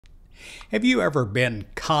Have you ever been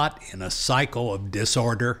caught in a cycle of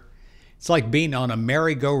disorder? It's like being on a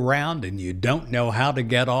merry-go-round and you don't know how to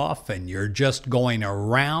get off, and you're just going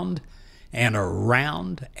around and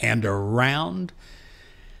around and around.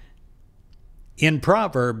 In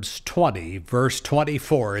Proverbs 20, verse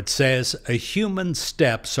 24, it says, "A human's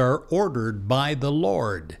steps are ordered by the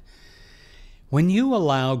Lord." When you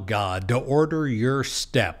allow God to order your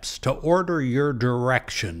steps, to order your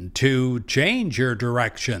direction, to change your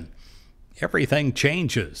direction, everything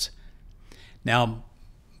changes. Now,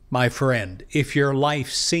 my friend, if your life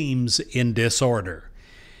seems in disorder,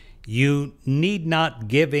 you need not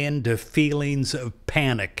give in to feelings of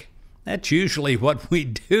panic. That's usually what we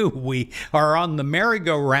do. We are on the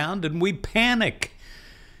merry-go-round and we panic,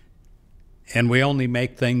 and we only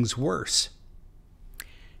make things worse.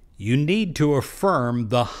 You need to affirm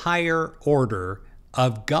the higher order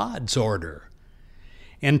of God's order.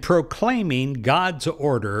 In proclaiming God's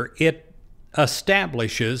order, it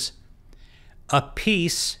establishes a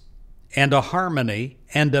peace and a harmony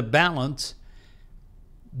and a balance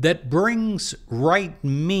that brings right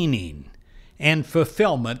meaning and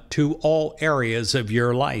fulfillment to all areas of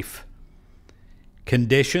your life.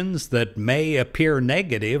 Conditions that may appear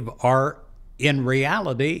negative are in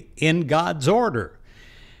reality in God's order.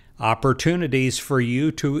 Opportunities for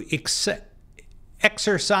you to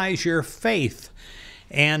exercise your faith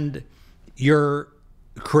and your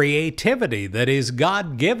creativity that is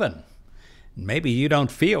God-given. Maybe you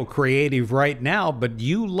don't feel creative right now, but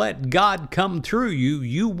you let God come through you,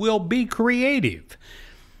 you will be creative.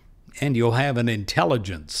 And you'll have an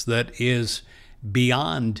intelligence that is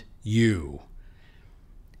beyond you.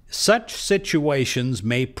 Such situations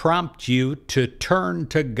may prompt you to turn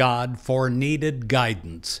to God for needed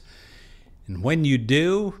guidance. And when you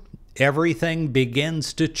do, everything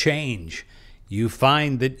begins to change. You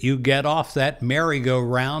find that you get off that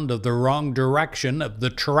merry-go-round of the wrong direction, of the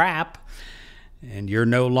trap, and you're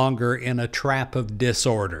no longer in a trap of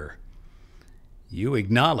disorder. You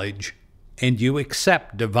acknowledge and you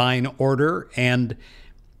accept divine order and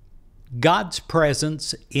God's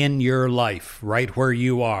presence in your life right where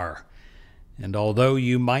you are. And although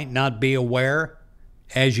you might not be aware,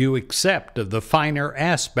 as you accept of the finer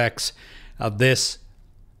aspects of this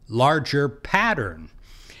larger pattern,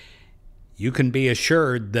 you can be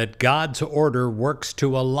assured that God's order works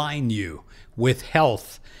to align you with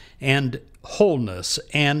health and wholeness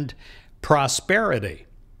and prosperity,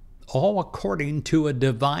 all according to a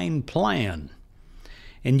divine plan.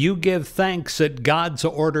 And you give thanks that God's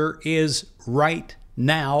order is right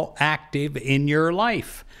now active in your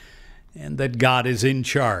life, and that God is in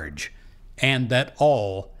charge, and that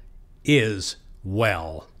all is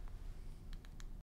well.